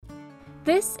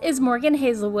This is Morgan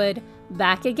Hazelwood,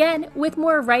 back again with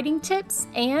more writing tips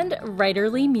and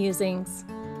writerly musings.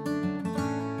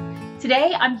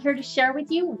 Today, I'm here to share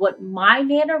with you what my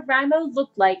NaNoWriMo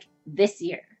looked like this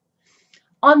year.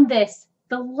 On this,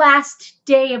 the last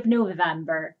day of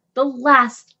November, the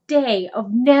last day of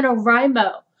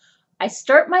NaNoWriMo, I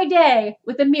start my day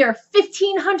with a mere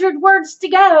 1,500 words to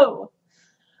go.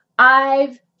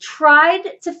 I've tried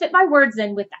to fit my words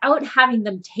in without having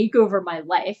them take over my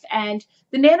life, and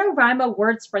the NaNoWriMo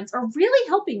word sprints are really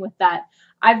helping with that.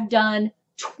 I've done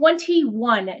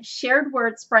 21 shared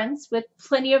word sprints with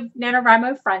plenty of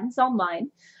NaNoWriMo friends online,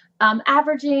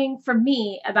 averaging for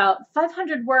me about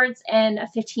 500 words in a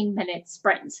 15-minute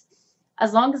sprint.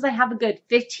 As long as I have a good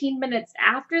 15 minutes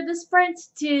after the sprint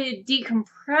to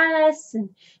decompress and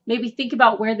maybe think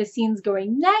about where the scene's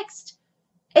going next,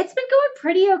 it's been going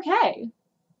pretty okay.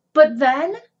 But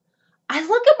then I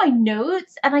look at my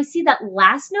notes and I see that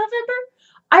last November,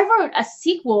 I wrote a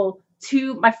sequel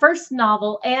to my first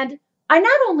novel, and I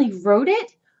not only wrote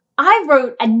it, I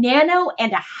wrote a nano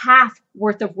and a half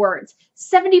worth of words,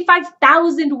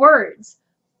 75,000 words.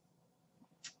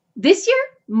 This year,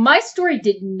 my story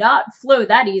did not flow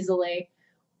that easily.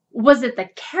 Was it the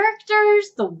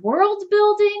characters, the world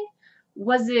building?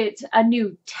 Was it a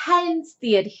new tense,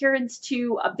 the adherence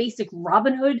to a basic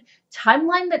Robin Hood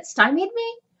timeline that stymied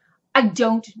me? I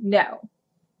don't know.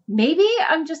 Maybe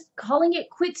I'm just calling it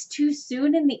quits too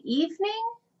soon in the evening?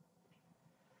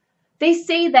 They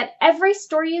say that every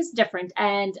story is different,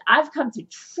 and I've come to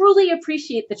truly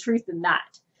appreciate the truth in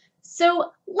that.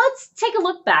 So let's take a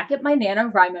look back at my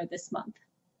NaNoWriMo this month.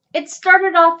 It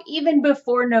started off even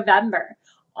before November,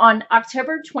 on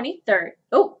October 28th,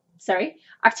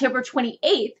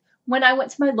 when I went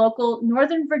to my local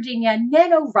Northern Virginia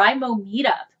NaNoWriMo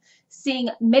meetup, seeing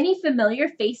many familiar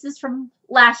faces from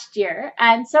last year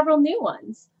and several new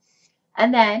ones.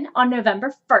 And then on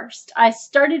November 1st, I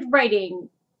started writing,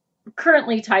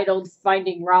 currently titled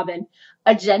Finding Robin,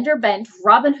 a gender-bent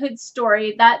Robin Hood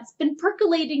story that's been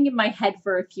percolating in my head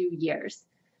for a few years.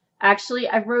 Actually,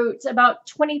 I wrote about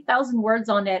 20,000 words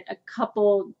on it a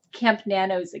couple Camp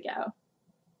Nanos ago.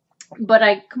 But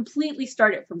I completely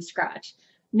started from scratch.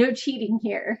 No cheating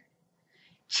here.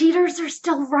 Cheaters are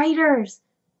still writers.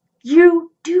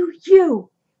 You do you.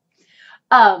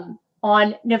 On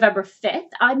November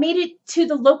 5th, I made it to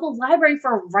the local library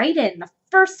for a write-in, the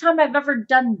first time I've ever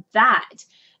done that.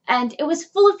 And it was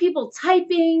full of people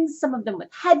typing, some of them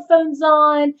with headphones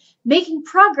on, making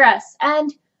progress,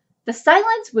 and the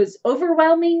silence was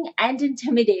overwhelming and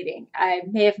intimidating. I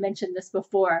may have mentioned this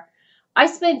before. I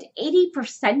spent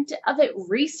 80% of it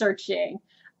researching.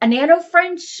 A nano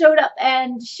friend showed up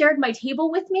and shared my table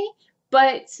with me,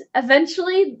 but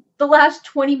eventually the last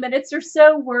 20 minutes or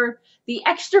so were the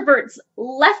extroverts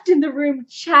left in the room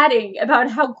chatting about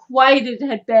how quiet it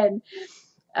had been.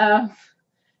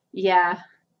 Yeah,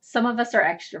 some of us are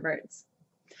extroverts.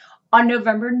 On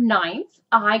November 9th,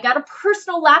 I got a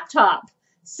personal laptop,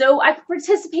 so I could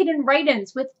participate in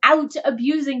write-ins without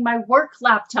abusing my work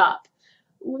laptop,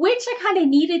 which I kind of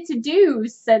needed to do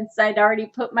since I'd already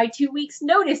put my 2 weeks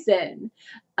notice in.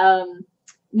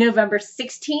 November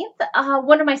 16th,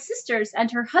 one of my sisters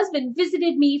and her husband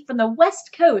visited me from the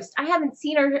West Coast. I haven't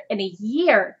seen her in a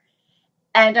year,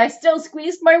 and I still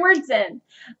squeezed my words in.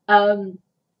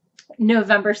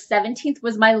 November 17th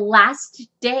was my last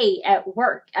day at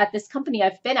work at this company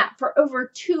I've been at for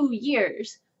over 2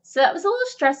 years. So that was a little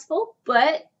stressful,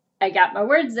 but I got my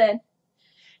words in.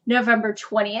 November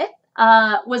 20th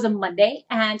was a Monday,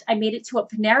 and I made it to a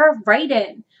Panera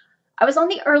write-in. I was on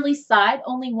the early side.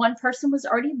 Only one person was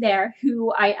already there,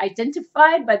 who I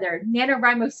identified by their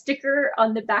NaNoWriMo sticker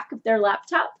on the back of their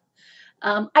laptop.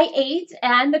 I ate,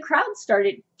 and the crowd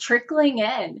started trickling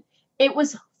in. It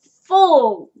was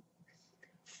full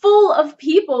of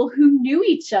people who knew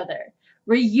each other.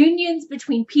 Reunions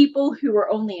between people who were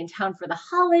only in town for the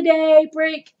holiday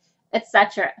break,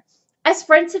 etc. I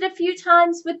sprinted a few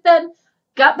times with them,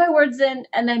 got my words in,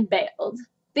 and then bailed.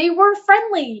 They were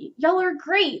friendly. Y'all are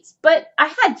great, but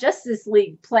I had Justice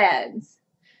League plans.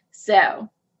 So,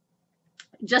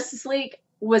 Justice League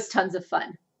was tons of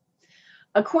fun.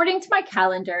 According to my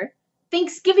calendar,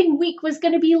 Thanksgiving week was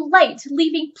going to be light,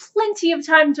 leaving plenty of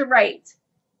time to write.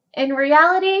 In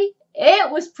reality,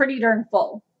 it was pretty darn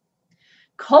full.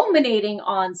 Culminating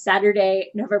on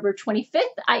Saturday, November 25th,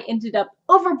 I ended up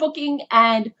overbooking,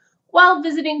 and while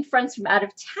visiting friends from out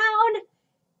of town,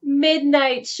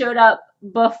 midnight showed up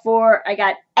before I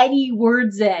got any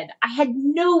words in. I had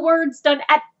no words done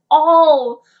at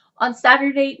all on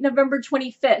Saturday, November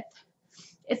 25th.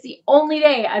 It's the only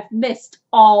day I've missed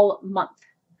all month.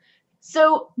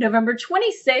 So November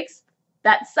 26th,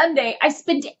 That Sunday, I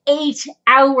spent 8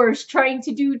 hours trying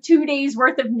to do 2 days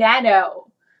worth of Nano.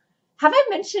 Have I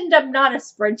mentioned I'm not a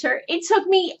sprinter? It took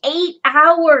me 8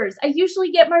 hours. I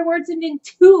usually get my words in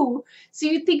 2, so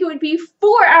you'd think it would be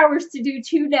 4 hours to do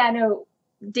 2 Nano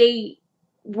day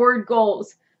word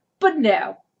goals. But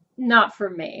no, not for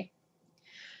me.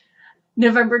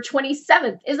 November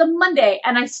 27th is a Monday,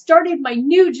 and I started my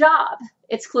new job.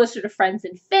 It's closer to friends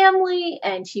and family,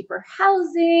 and cheaper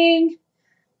housing,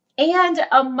 and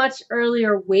a much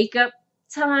earlier wake-up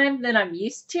time than I'm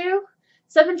used to.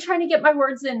 So I've been trying to get my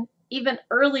words in even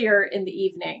earlier in the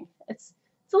evening. It's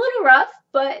a little rough,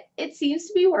 but it seems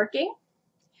to be working.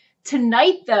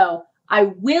 Tonight, though, I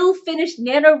will finish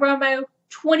NaNoWriMo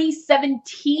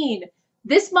 2017.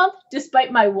 This month,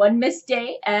 despite my one missed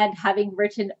day and having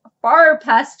written far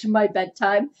past my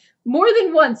bedtime more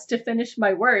than once to finish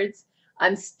my words,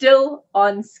 I'm still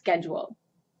on schedule.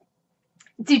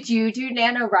 Did you do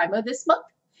NaNoWriMo this month?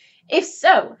 If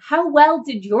so, how well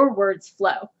did your words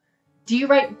flow? Do you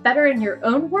write better in your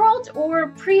own world or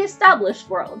pre-established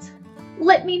world?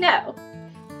 Let me know.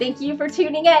 Thank you for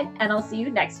tuning in, and I'll see you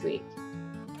next week.